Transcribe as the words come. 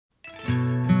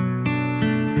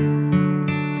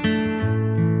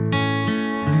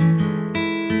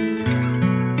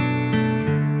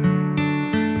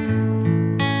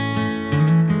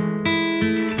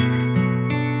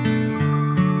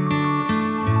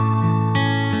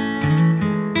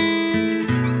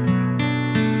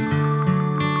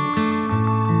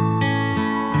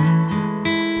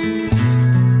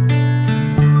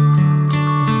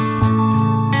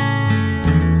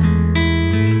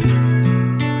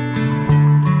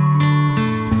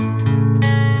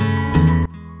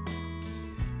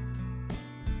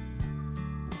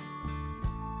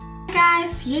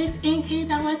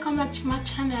welcome back to my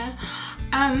channel.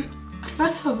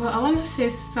 First of all, I want to say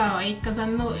sorry because I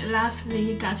know last week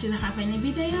you guys didn't have any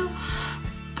video,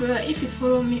 but if you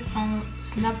follow me on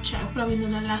Snapchat, you probably know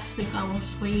that last week I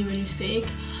was really sick.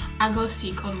 I got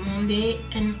sick on Monday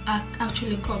and I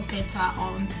actually got better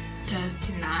on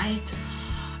Thursday night,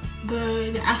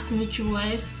 but they asked me to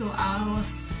rest, so I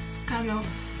was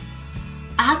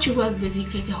I had to rest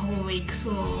basically the whole week.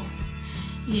 So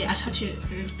yeah,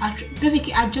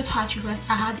 basically I just had to rest.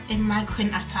 I had a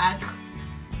migraine attack.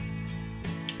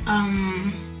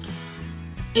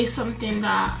 It's something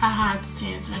that I had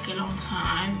since like a long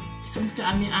time. It's something,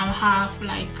 I mean, I have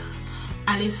like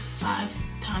at least 5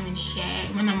 times in here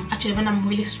when I'm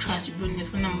really stressed, to be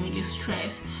honest, when I'm really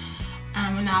stressed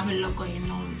and when I have a lot going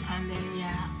on. And then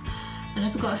yeah, I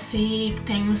just got sick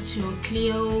thanks to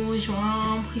Cleo,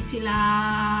 Joan, Priscilla,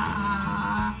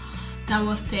 that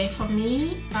was there for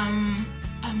me.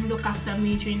 Look after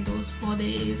me during those 4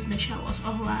 days, make sure I was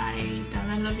alright,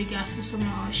 and I love you guys so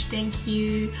much. Thank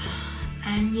you.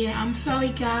 And yeah, I'm sorry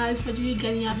guys for you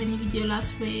getting have any video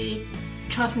last week.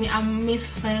 Trust me, I miss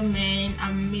filming.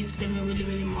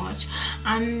 Really much,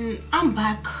 and I'm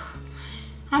back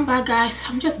guys.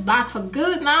 I'm just back for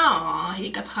good now.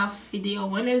 You got to have video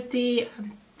Wednesday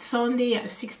and Sunday at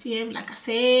 6 p.m. like I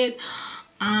said.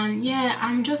 And yeah,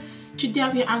 I'm just today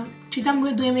I'm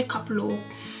going to do a makeup look.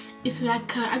 It's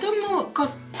like I don't know,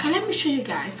 cause let me show you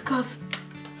guys, cause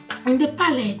in the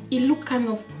palette it look kind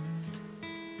of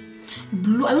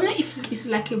blue. I don't know if it's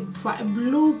like a bright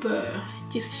blue, but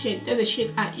this shade, that's the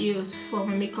shade I use for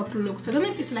my makeup look. So I don't know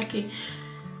if it's like a,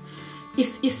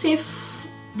 it's safe.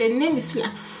 The name is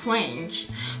like French.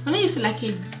 I don't know if it's like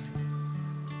a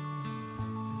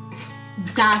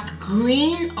dark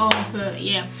green or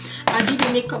yeah. I did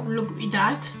a makeup look with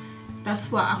that.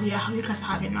 That's what you guys are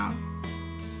having now.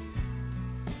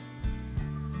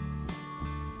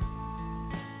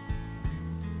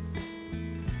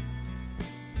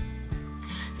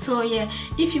 So yeah,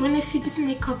 if you want to see this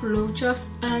makeup look,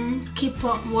 just keep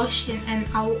on watching and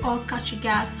I will all catch you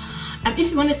guys.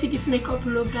 If you want to see this makeup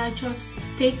look guys, just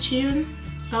stay tuned,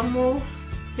 don't move,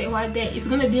 stay right there. It's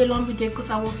gonna be a long video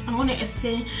because I'm gonna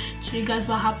explain to you guys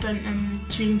what happened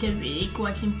during the week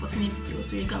watching posting video,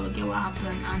 so you guys will get what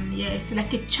happened. And yeah, it's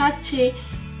like a chatty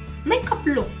makeup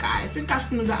look guys. You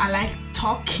guys know that I like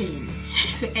talking.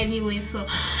 So anyway, so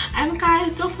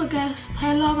guys, don't forget,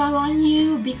 spread love around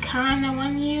you, be kind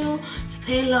around you,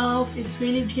 spread love. It's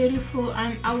really beautiful,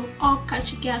 and I will all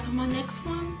catch you guys on my next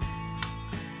one.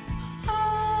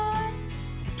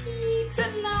 Peace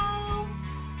and love.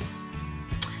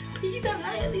 Peace and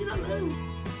love.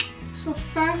 So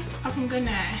first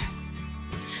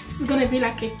this is gonna be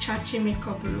like a chatty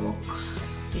makeup look.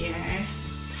 Yeah,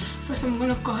 first I'm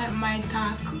gonna color my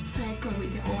dark circle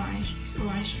with the orange. It's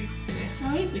orange there.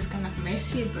 Sorry if it's kind of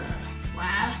messy, but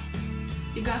well,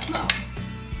 you guys know.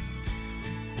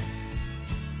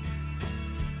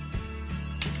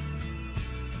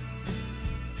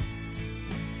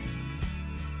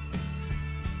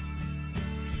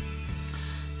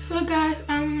 So guys,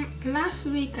 last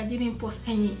week I didn't post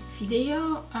any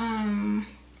video.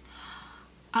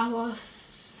 I was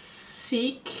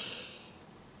sick.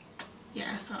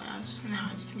 Yeah, sorry, I just want to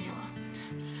have this mirror.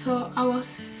 So I was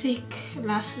sick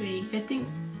last week. I think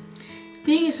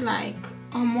is like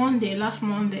on Monday, last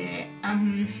Monday,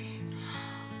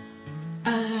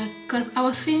 cause I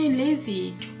was feeling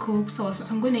lazy to cook, so I was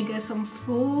like, I'm gonna get some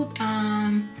food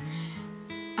and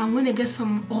I'm gonna get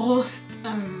some roast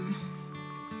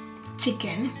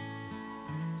chicken.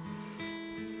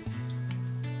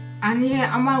 And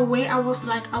yeah, on my way I was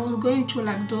going to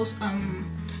like those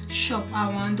shop. I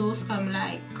want those I don't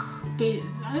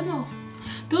know,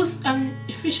 those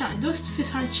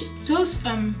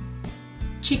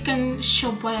chicken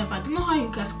shop, whatever. I don't know how you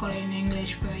guys call it in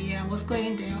English, but yeah, I was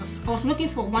going there. I was looking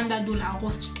for one that do like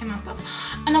roast chicken and stuff,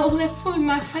 and I was on the phone with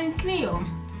my friend Cleo,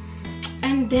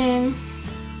 and then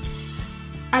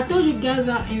I told you guys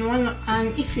that in one,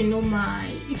 and if you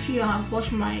have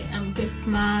watched my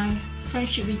my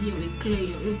friendship video with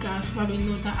Cleo, you guys probably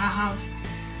know that I have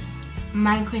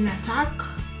migraine attack.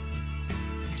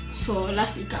 So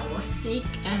last week I was sick,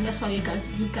 and that's why you guys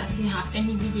didn't have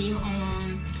any video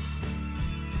on.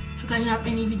 You can't have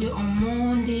any video on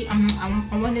Monday,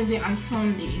 on Wednesday and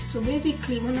Sunday. So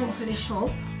basically, when I was at the shop,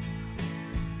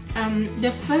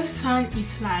 the first sign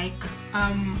is like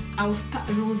I will start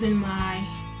losing my.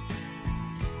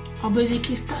 I'll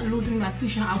basically start losing my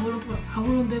vision. I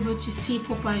wouldn't be able to see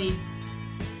properly.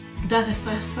 That's the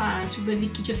first sign. So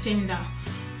basically, just saying that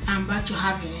I'm about to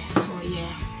have it. So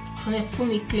yeah. So the phone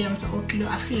with Cleo, I was like, okay,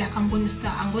 I feel like I'm going to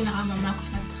have a migraine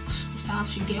attack I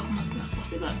have to get home as soon as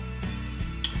possible.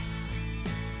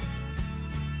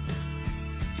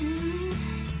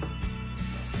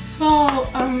 So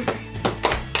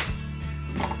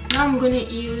now I'm gonna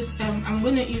use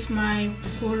my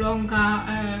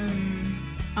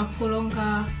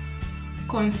prolonga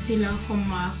concealer from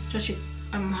MAC just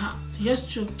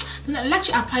to like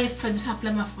to apply first,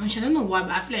 apply my foundation. I don't know why,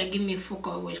 but I feel like give me a full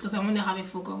coverage because I want to have a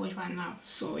full coverage right now.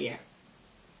 So yeah.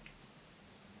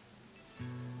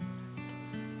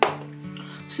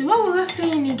 So what was I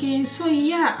saying again? So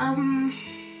yeah, I'm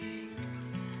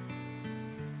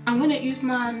gonna use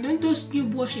those new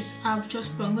brushes I've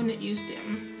just bought. I'm gonna use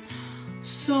them.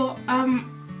 So I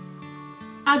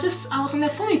was on the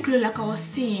phone with Chloe like I was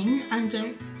saying, and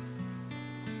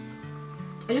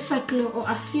I just like Chloe,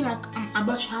 I feel like I'm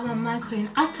about to have a migraine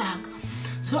attack.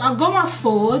 So I got my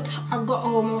food, I got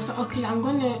home, I was like, okay, I'm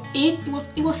gonna eat.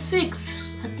 It was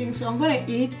 6, I think, so I'm gonna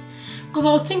eat because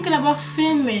I was thinking about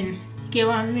filming. Get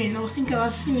what I mean? I was thinking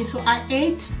about filming, so I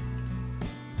ate.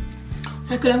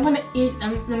 Like I'm gonna eat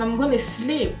and then I'm gonna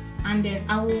sleep, and then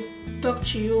I will talk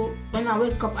to you when I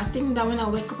wake up. I think that when I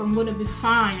wake up I'm gonna be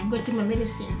fine. I'm gonna take my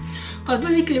medicine because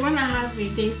basically when I have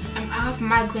it, I have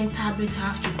migraine tablets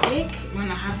I have to take when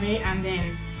I have it, and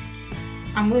then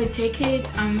I'm gonna take it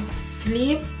and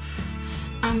sleep,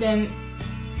 and then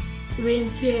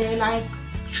wait till like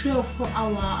 3 or 4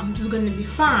 hours. I'm just gonna be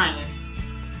fine.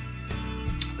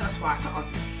 That's what I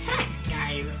thought,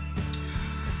 guys.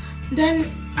 Then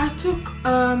I took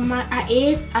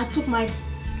I took my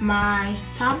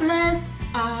tablet.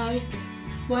 I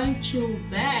went to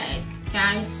bed,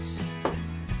 guys.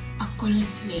 I couldn't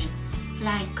sleep.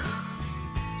 Like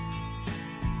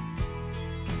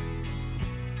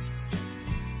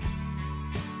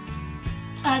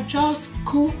I just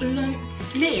couldn't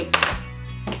sleep.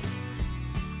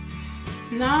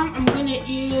 Now I'm gonna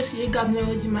use, you guys know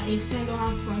with my Excel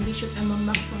foundation and my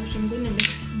MAC foundation. I'm gonna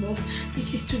mix both.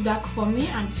 This is too dark for me,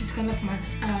 and this is kind of my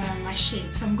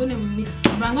shade. So I'm gonna mix,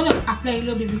 but I'm gonna apply a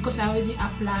little bit because I already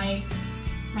apply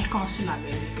my concealer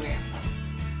basically.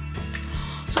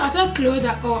 So I told Chloe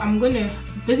that I'm gonna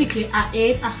basically I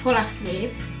ate, I fall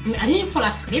asleep. I mean, I didn't fall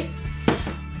asleep.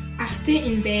 I stayed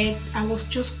in bed. I was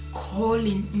just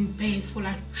calling in bed for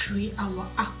like 3 hours.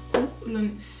 I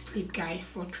couldn't sleep, guys,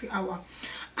 for 3 hours,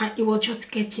 and it was just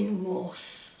getting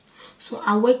worse. So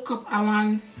I wake up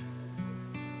around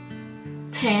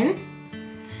 10.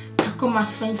 I called my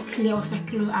friend Claire. I was like,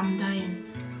 Claire, I'm dying.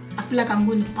 I feel like I'm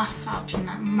going to pass out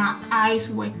tonight. My eyes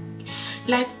were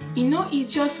like, you know, it's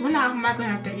just when I have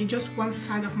migraine attack, it's just one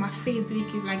side of my face,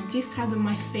 basically. Like this side of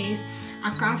my face,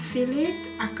 I can't feel it.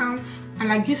 I can't. And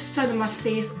like this side of my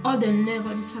face, all the nerve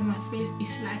on this side of my face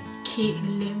is like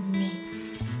killing me.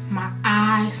 My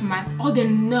eyes, all the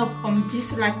nerve on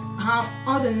this, like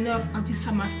all the nerve on this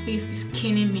side of my face is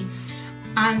killing me.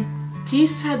 And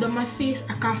this side of my face,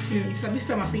 I can't feel it. So this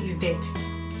side of my face is dead.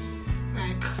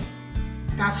 Like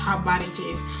that's how bad it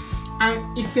is.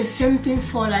 And it's the same thing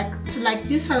for like, so like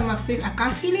this side of my face, I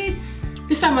can't feel it.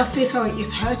 This side of my face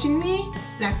is hurting me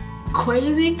like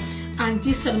crazy. And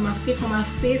this side of my face, from my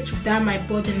face to down my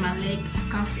body and my leg, I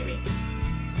can't feel it.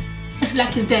 It's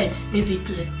like it's dead,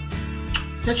 basically.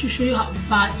 That should show you how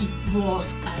bad it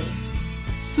was, guys.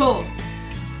 So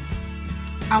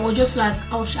I was just like,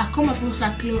 I called my friend, was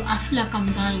like, Chloe, I feel like I'm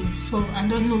dying. So I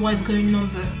don't know what's going on,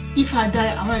 but if I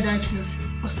die, I want to die in the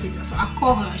hospital. So I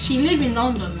called her. She lives in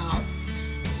London now,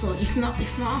 so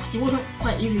it wasn't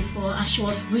quite easy for her, and she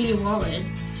was really worried.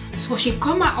 So she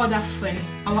called my other friend,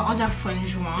 our other friend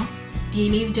Juan. He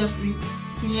lived just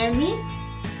near me.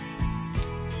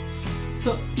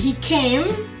 So he came.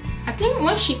 I think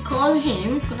when she called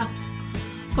him,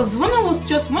 because when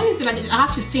it's like I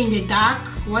have to stay in the dark,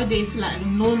 where there's like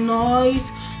no noise,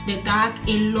 the dark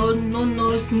alone, no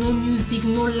noise, no music,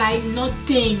 no light,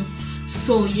 nothing.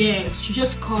 So yes, she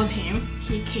just called him.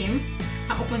 He came.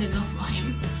 I opened the door for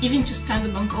him. Even to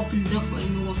stand up and open the door for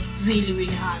him, it was really,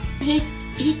 really hard.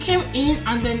 He came in,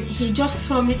 and then he just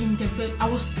saw me in the bed. I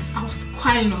was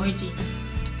crying already.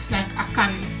 It's like I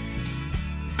can't.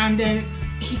 And then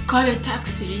he called a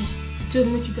taxi, took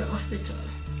me to the hospital.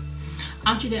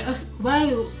 And to the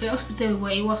hospital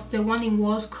where it was, the one in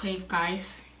Walsgrave,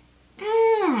 guys.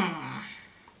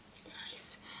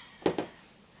 Guys,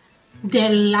 the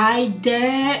light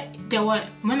there. There were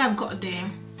when I got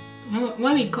there.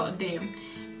 When we got there,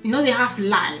 you know they have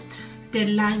light. The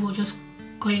light was just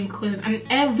going crazy, and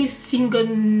every single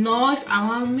noise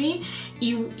around me,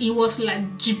 it was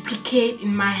like duplicate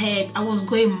in my head. I was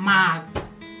going mad.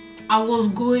 I was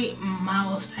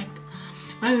like,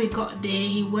 when we got there,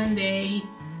 he went there, he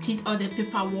did all the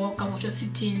paperwork. I was just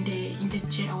sitting there in the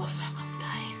chair. I was like, I'm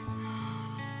dying.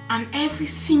 and every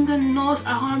single nurse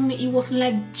around me, it was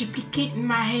like duplicating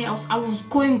my hair. I was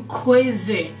going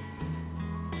crazy.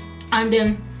 And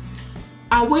then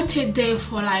I waited there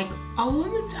for like I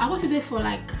waited there for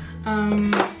like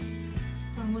I'm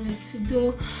gonna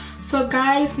do. So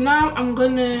guys, now I'm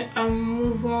gonna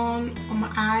move on my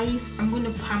eyes. I'm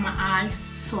gonna prime my eyes.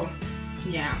 So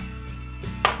yeah,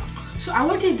 so I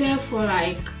waited there for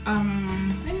like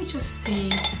let me just say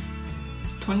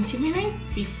 20 minutes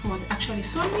before they actually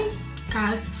saw me,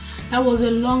 guys. That was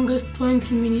the longest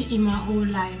 20 minutes in my whole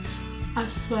life. I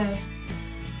swear,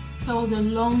 that was the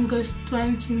longest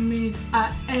 20 minutes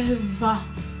I ever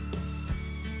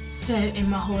felt in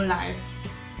my whole life.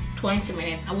 20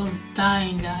 minutes. I was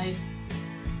dying, guys.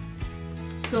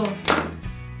 So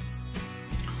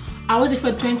I waited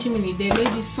for 20 minutes. The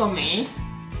lady saw me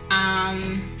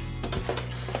and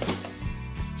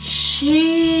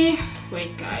she,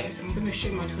 wait guys, I'm gonna show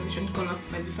you my transition color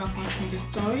first before I continue the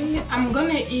story. I'm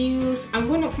gonna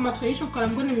for my transition color,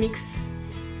 I'm gonna mix,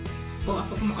 oh I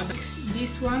forgot my other,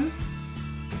 this one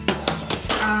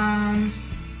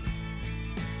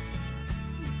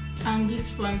and this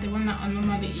one, the one that I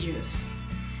normally use.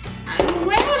 And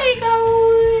where it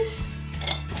goes.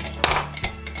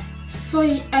 So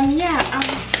yeah,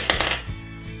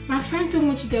 my friend told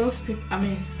me to the hospital. I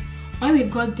mean, when we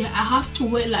got there, I have to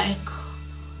wait like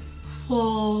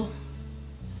for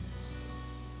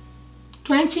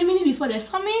 20 minutes before they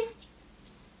saw me.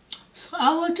 So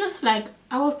I was just like,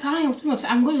 I was tired. I was thinking,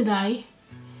 I'm gonna die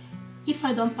if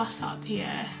I don't pass out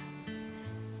here.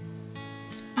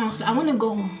 I was like, I want to go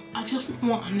home. I just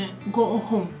want to go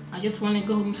home. I just want to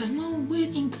go home. So no,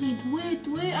 wait, Ingrid, wait.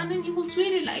 And then it was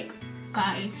really like,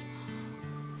 guys,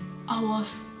 I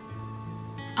was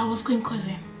going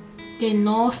crazy. The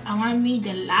nurse around me,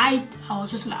 the light, I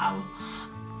was just like,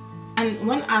 and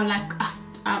when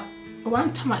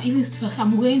one time I even said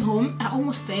I'm going home, I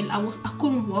almost fell. I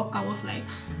couldn't walk. I was like,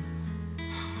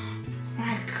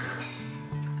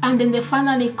 and then they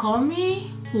finally called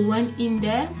me. We went in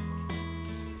there.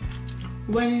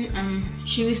 When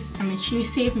she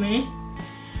received me,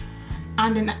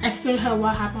 and then I explained her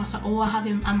what happened. I was like, oh,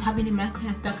 I'm having a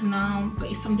migraine attack now, but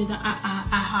it's something that I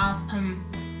have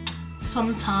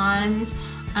sometimes,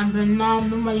 and but now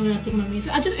nobody gonna take my medicine.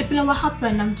 I just explained what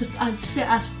happened. I just feel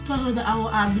I've told her that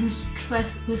I've been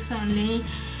stressed recently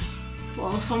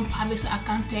for some habits I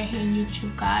can't tell here on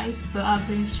YouTube, guys, but I've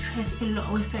been stressed a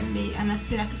lot recently, and I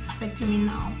feel like it's affecting me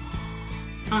now.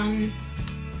 And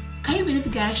can you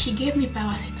believe, guys, she gave me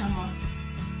paracetamol.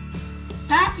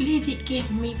 That lady gave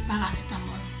me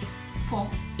paracetamol for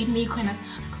a migraine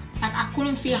attack, and I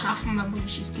couldn't feel half of my body.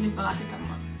 She's giving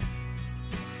paracetamol.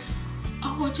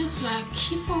 I was just like,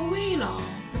 she for real?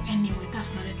 But anyway,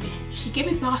 that's not the thing. She gave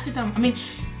me paracetamol. I mean,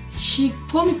 she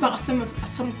told me paracetamol as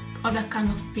some other kind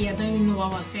of pain. I don't even know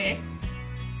what was it.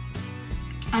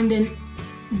 And then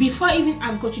before even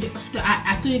I go to the hospital,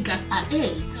 I told you guys I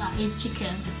ate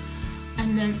chicken.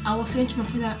 And then I was saying to my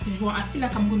friend that I feel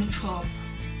like I'm gonna throw up.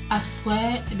 I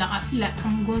swear that I feel like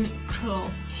I'm gonna throw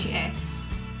up here.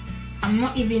 I'm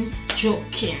not even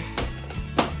joking.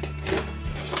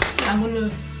 I'm gonna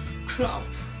throw up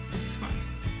this one.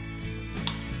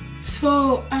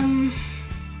 So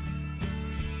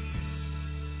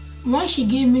when she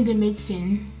gave me the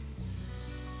medicine,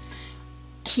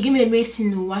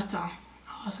 in water.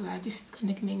 I was like, this is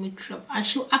gonna make me throw up. And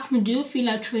she asked me, do you feel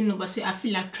like throwing up? I said, I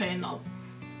feel like throwing up.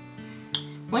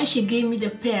 When she gave me the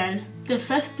pill, the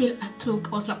first pill I took,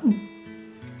 I was like,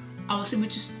 I was able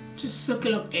to suck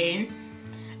it up in.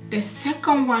 The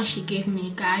second one she gave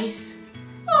me, guys,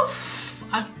 oof,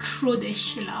 I threw the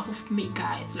shit out of me,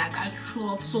 guys. Like, I threw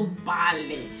up so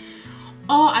badly.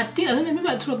 Oh, I don't know, maybe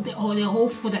I threw up the whole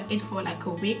food I ate for like a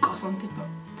week or something. But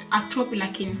I threw up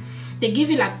like they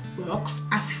give you like rocks.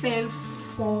 I fell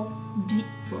 4 big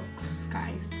rocks,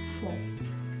 guys. 4.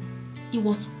 It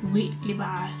was really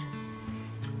bad.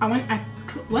 And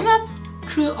when I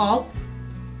threw up,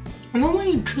 and then when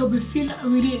you throw up, you feel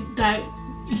really like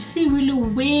you feel really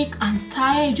weak and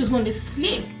tired. You just want to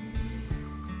sleep.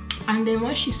 And then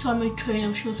when she saw me throwing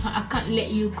up, she was like, I can't let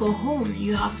you go home.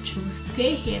 You have to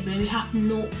stay here, but we have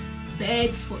no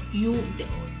bed for you.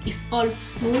 It's all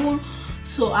full.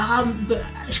 So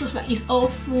she was like, it's all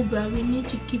full, but we need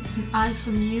to keep an eye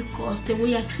on you because the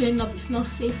way you're training up, it's not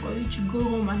safe for you to go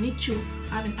home. I need to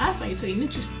have an eye on you, so you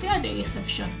need to stay at the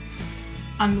reception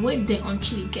and wait there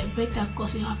until you get better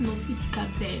because we have no physical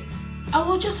bed. I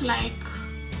was just like,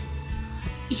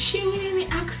 is she really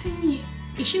asking me?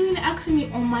 Is she really asking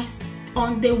me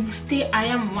on the stay I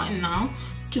am right now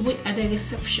to wait at the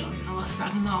reception? I was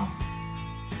like, no.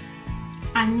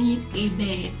 I need a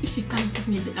bed. If you can't give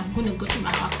me a bed, I'm gonna go to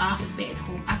my house. I have a bed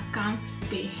home. I can't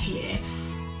stay here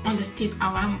on the state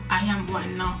I am right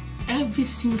now. Every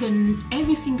single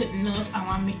nurse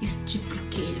around me is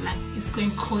duplicated, like it's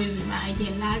going crazy. My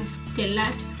the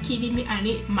lad is kidding me. I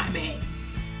need my bed.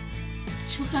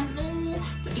 She was like, no,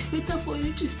 but it's better for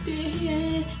you to stay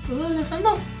here. I said,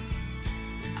 no,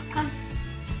 I can't.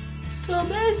 So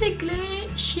basically,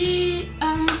 she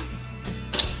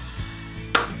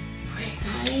wait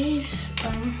guys,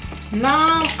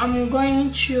 now I'm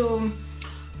going to,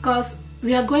 cause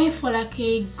we are going for like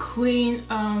a green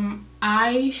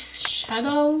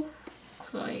eyeshadow.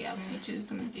 Sorry, I'm going to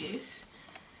do this.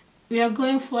 We are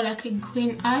going for like a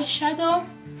green eyeshadow.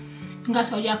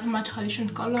 That's already have my traditional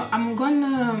color. I'm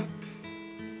gonna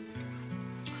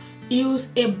use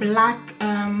a black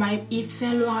my Yves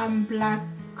Saint Laurent black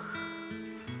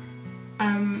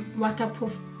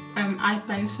waterproof eye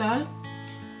pencil,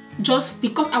 just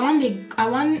because I want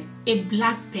a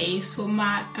black base so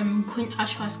my green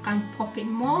eyeshadows can pop in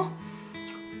more.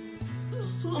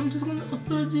 So I'm just gonna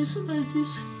apply this like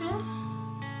this here.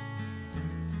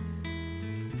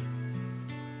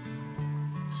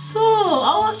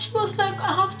 So she was like,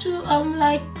 I have to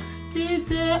like stay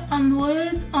there and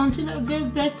wait until I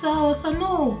get better. I was like,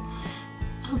 no,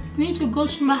 I need to go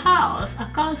to my house.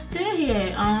 I can't stay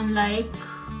here and like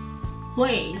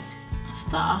wait and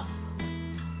stuff.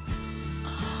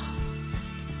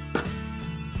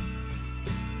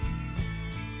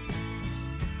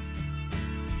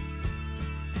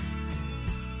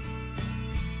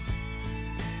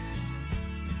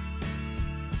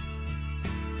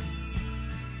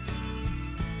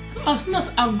 As soon as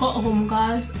I got home,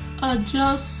 guys, I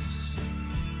just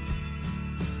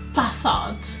passed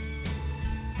out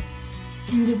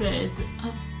in the bed.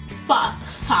 I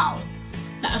passed out.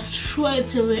 Like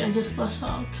straight away, I just passed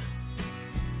out.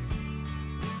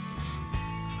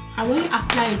 I will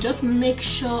apply it. Just make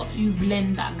sure you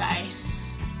blend that,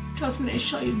 guys. Just make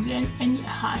sure you blend any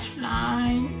harsh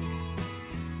line.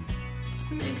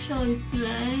 Just make sure it's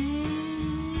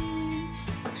blend.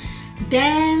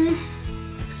 Then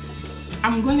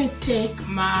I'm gonna take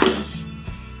my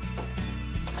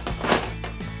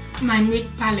NYX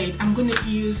palette. I'm gonna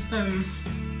use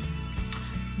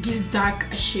this dark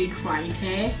shade right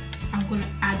here. I'm gonna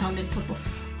add on the top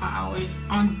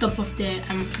of the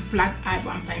black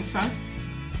eyebrow pencil.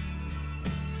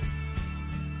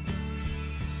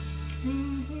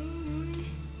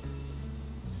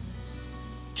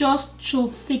 Just to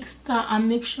fix that and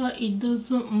make sure it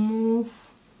doesn't move.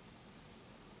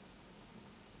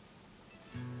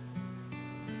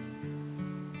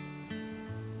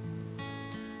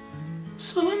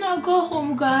 So when I got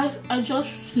home, guys, I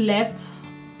just slept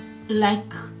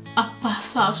like I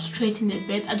passed out straight in the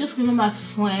bed. I just remember my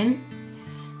friend,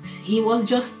 he was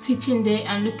just sitting there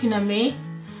and looking at me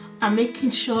and making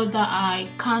sure that I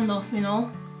kind of, you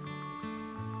know,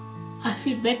 I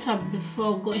feel better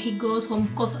before he goes home,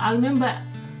 because I remember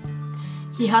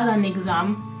he had an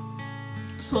exam,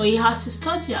 so he has to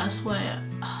study as well.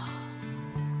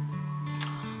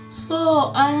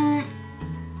 So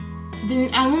then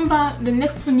I remember the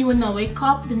next morning when I wake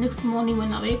up, the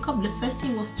first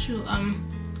thing was to I'm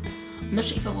not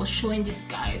sure if I was showing this,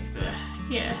 guys, but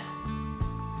yeah,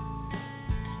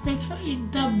 make sure you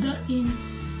dab that in.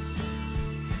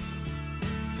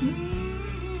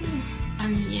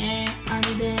 And yeah, and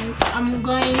then I'm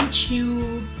going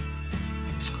to,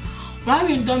 while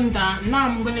we've done that, now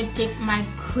I'm gonna take my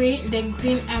the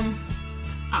green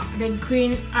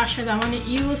eyeshadow I want to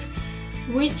use,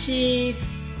 which is,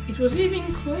 it was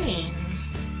even green.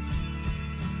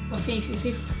 Let's see if it's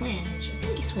a French. I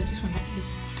think it's what this one I used.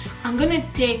 I'm gonna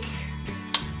take,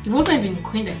 it wasn't even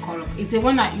green the color, it's the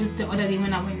one I used the other day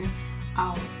when I went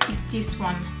out. It's this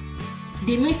one.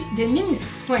 The name is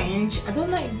French. I don't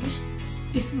know if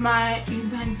it's my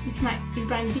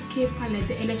ingrid-diva palette,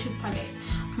 the electric palette.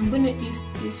 I'm gonna use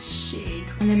this shade.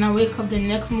 And then I wake up the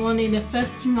next morning, the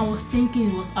first thing I was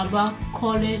thinking was about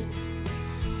calling,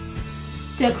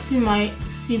 texting my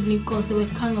sibling, because they were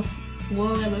kind of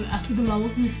worried. I told them I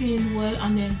wasn't feeling well,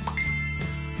 and then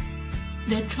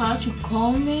they tried to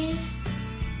call me,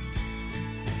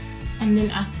 and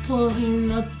then I told him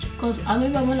not to, because I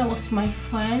remember when I was with my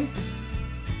friend,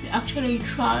 they actually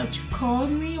tried to call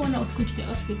me when I was going to the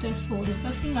hospital. So the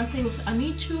first thing I told was I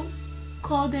need to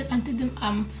call them and tell them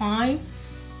I'm fine,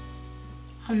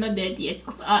 I'm not dead yet,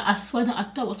 because I swear that I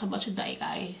thought I was about to die,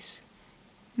 guys.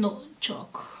 No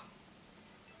joke.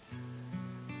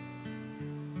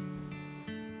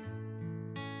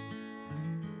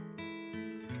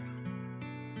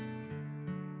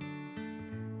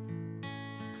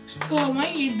 So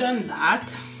when you've done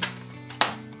that,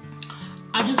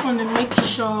 I just want to make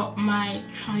sure my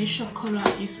transition color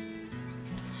is,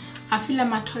 I feel like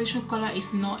my transition color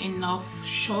is not enough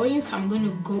showing, so I'm going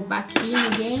to go back in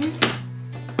again.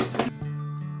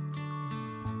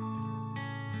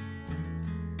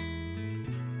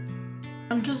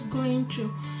 I'm just going to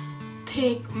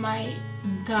take my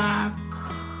dark,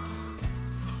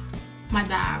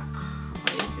 what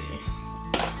is it?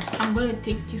 I'm going to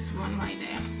take this one right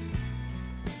there.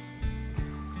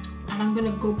 And I'm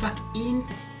gonna go back in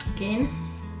again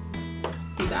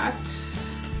with that.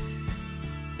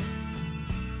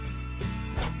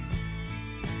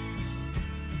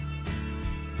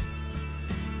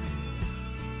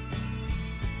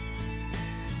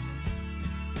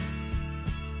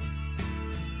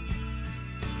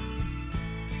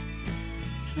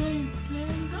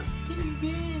 Blend that thing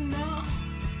in now.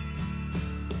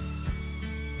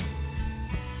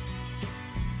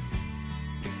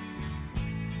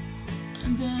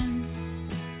 And then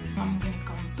I'm gonna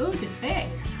contour this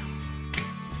face.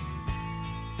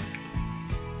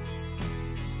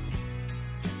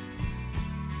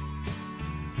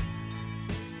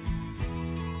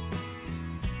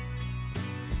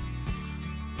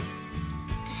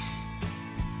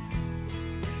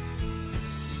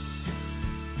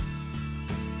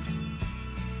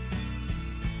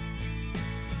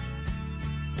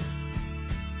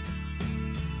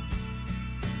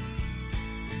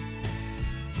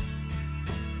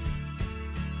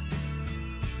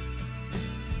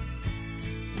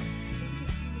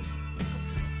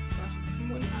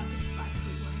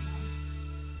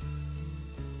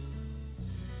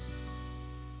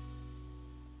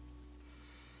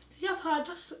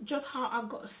 Just how I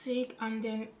got sick, and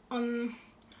then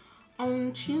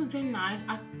on Tuesday night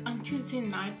I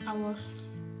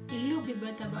was a little bit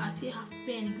better, but I still have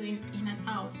pain going in and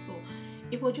out, so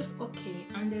it was just okay.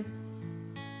 And then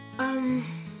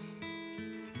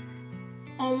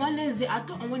on Wednesday, I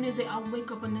thought on Wednesday I'll wake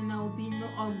up and then I'll be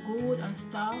not all good and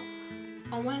stuff.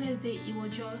 On Wednesday it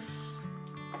was just,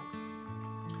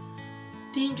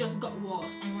 things just got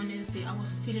worse. On Wednesday I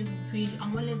was feeling really,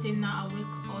 on Wednesday now I wake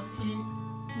up, I was feeling,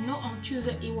 on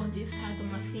Tuesday it was this side of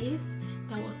my face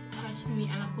that was hurting me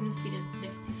and I couldn't feel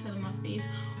this side of my face.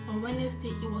 On Wednesday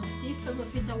it was this side of my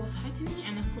face that was hurting me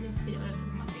and I couldn't feel the other side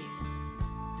of my face.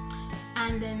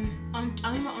 And then I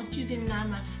remember on Tuesday night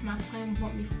my friend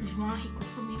bought me Juan, he cooked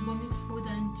for me, bought me food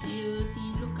and juice,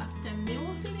 he looked after me, I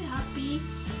was really happy.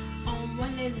 On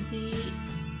Wednesday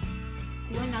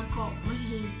when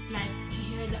he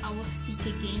heard that I was sick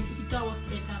again, he thought I was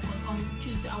better, because on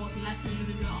Tuesday I was laughing a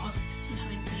little bit, I was still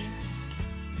having pain.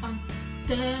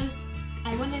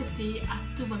 On Wednesday I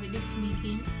told my medicine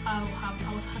again. I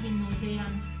was having nausea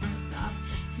and stuff.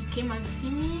 He came and see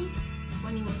me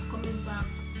when he was coming back.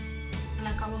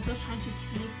 Like I was just trying to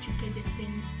sleep to get the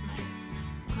pain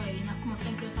going. I come and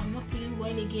thank you, I'm not feeling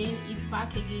well again. It's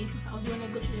back again. She was like, oh, do you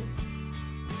want to go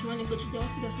to the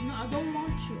hospital? I said, no, I don't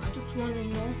want to. I just want to,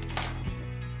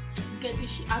 get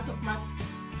this shit out of my,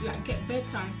 get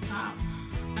better and stuff.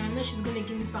 And I know she's gonna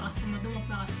give me paracetamol. I don't want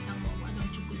paracetamol. Why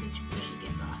don't you go she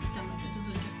get paracetamol?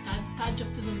 That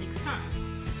just doesn't make sense.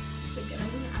 So again, I'm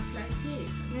gonna act like this. I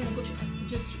don't want to go to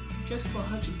just for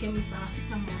her to get me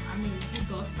paracetamol. I mean, who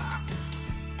does that?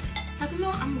 Like, no,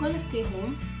 I'm gonna stay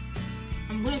home.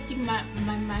 I'm gonna take my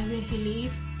migraine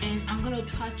relief and I'm gonna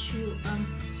try to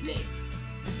sleep.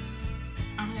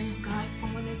 And then guys,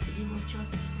 on Wednesday it was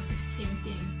the same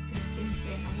thing, the same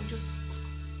thing.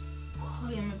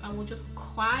 I was just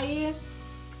quiet.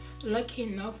 Lucky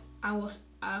enough, I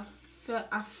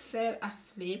fell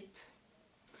asleep,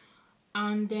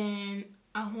 and then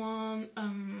I want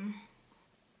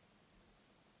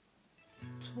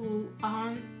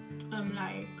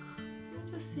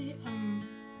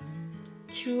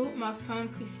through my friend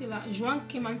Priscilla, Juan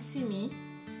came and see me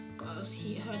because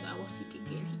he heard I was sick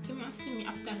again. He came and see me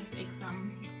after his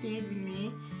exam. He stayed with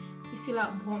me.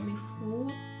 Priscilla brought me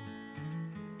food.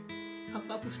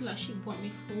 Priscilla, she brought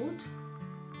me food.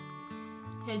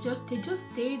 They just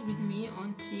stayed with me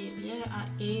until I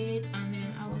ate, and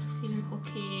then I was feeling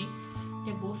okay.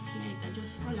 They both left. I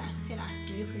just fell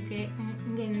asleep again.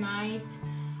 In the night,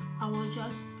 I was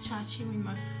just chatting with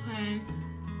my friend.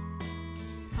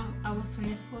 I was on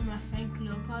the phone with my friend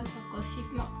Cleopatra because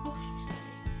she's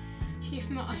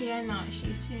not here now.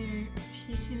 She's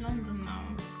in London now.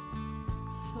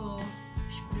 So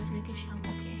she was making sure I'm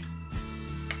okay.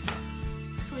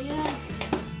 So yeah.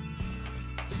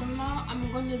 So now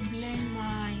I'm gonna blend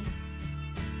my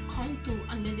contour,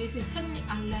 and then there's a technique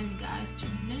I learned, guys, to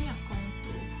blend your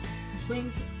contour. Bring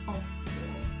it upward,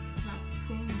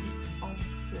 bring it upward.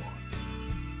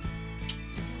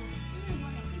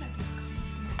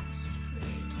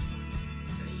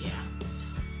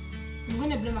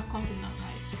 gonna blend my contour now, guys.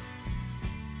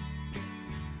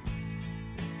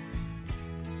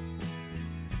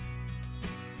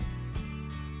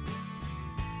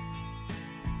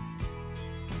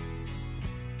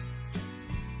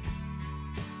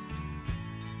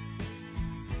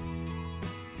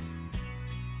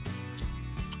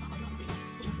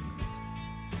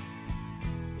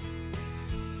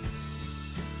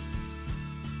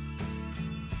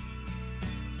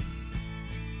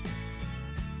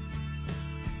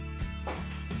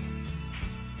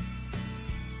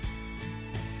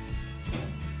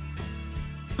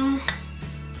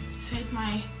 Set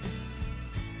my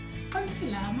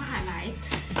concealer, my highlight.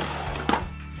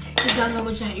 This I'm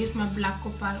going to use my black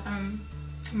opal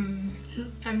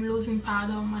losing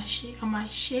powder on my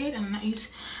shade, and I use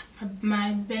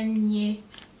my Beignet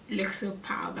Luxo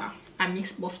powder. I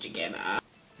mix both together,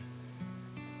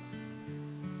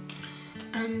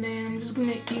 and then I'm just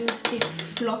gonna use a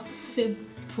fluffy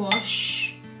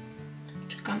brush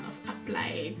to kind of apply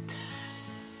it.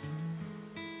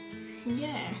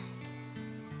 Yeah.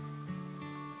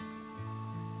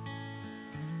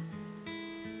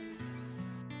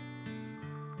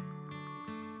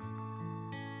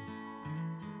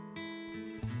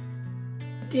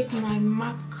 Take my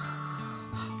MAC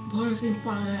bronzing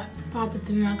powder,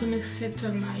 then I'm gonna set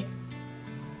on my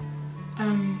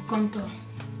contour.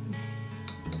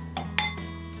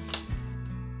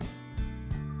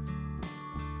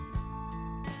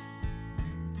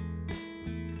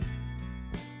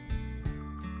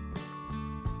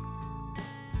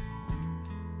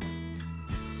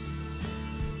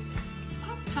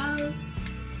 Sorry.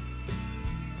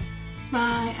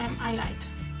 My highlight.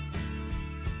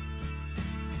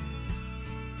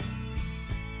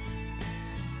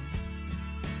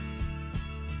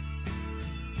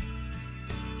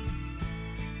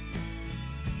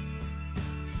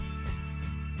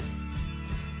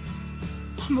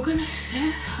 I'm gonna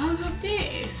set all of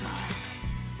this.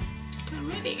 Get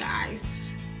ready, guys.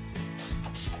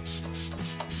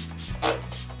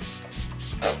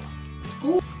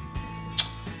 Ooh.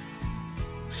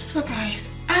 So guys,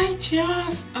 I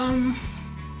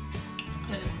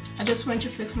just want to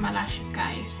fix my lashes,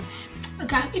 guys.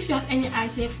 Guys, if you have any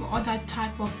idea for other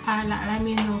type of eyeliner, let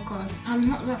me know, cause I'm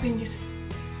not loving this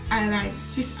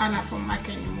eyeliner from MAC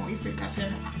anymore. If you guys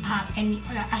have any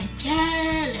other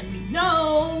idea, let me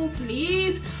know,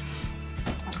 please.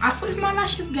 I fix my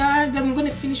lashes, guys. Then I'm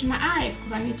gonna finish my eyes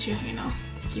because I need to, you know,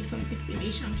 give some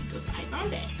definition to those eyes on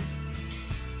there.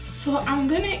 So I'm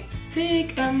gonna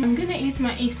take I'm gonna use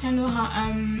my Instant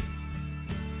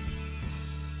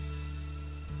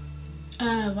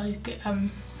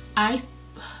eyes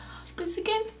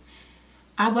again.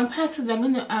 One pencil. I'm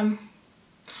gonna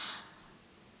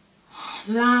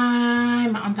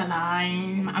line my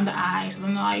underline, my under eyes. I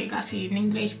don't know how you guys say it in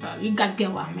English, but you guys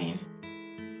get what I mean.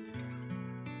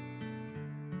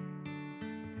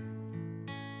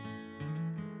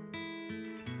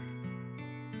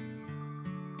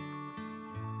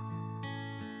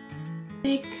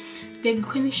 Take the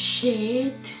green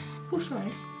shade. Oh,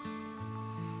 sorry.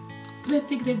 I'm gonna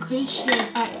take the green shade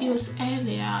I used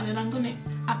earlier, then I'm gonna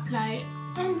apply it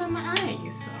under my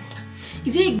eyes.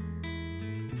 Is it?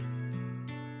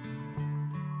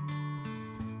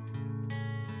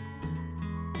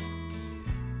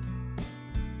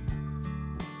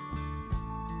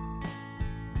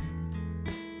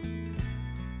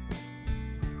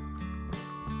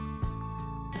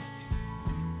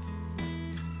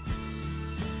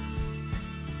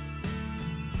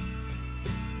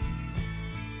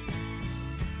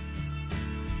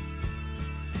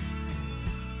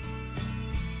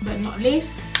 But not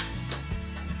least,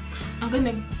 I'm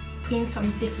gonna bring some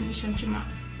definition to my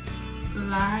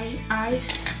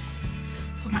eyes,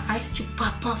 for my eyes to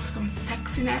pop off some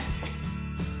sexiness.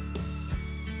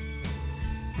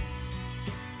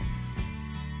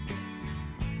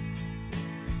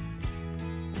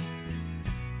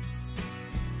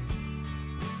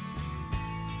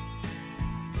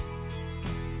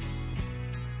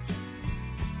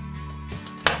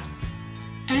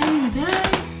 And then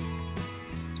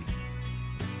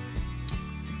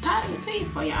that's it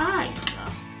for your eyes.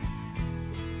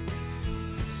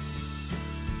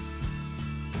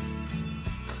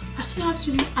 I still have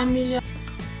to do Amelia.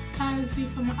 That's it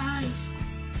for my eyes.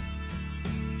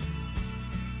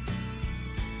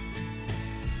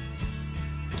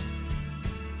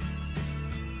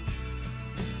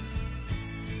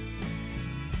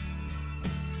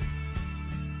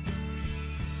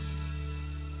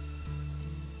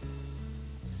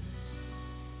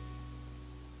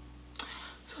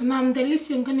 So now the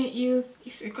list I'm gonna use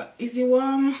is the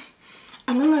one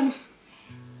I'm gonna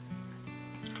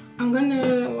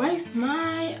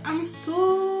I'm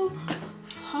so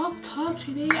fucked up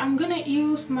today. I'm gonna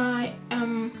use my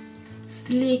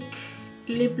sleek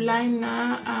lip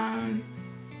liner, and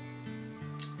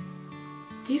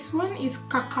this one is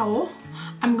cacao.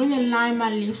 I'm gonna line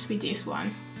my lips with this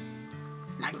one.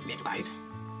 Line those lips, guys.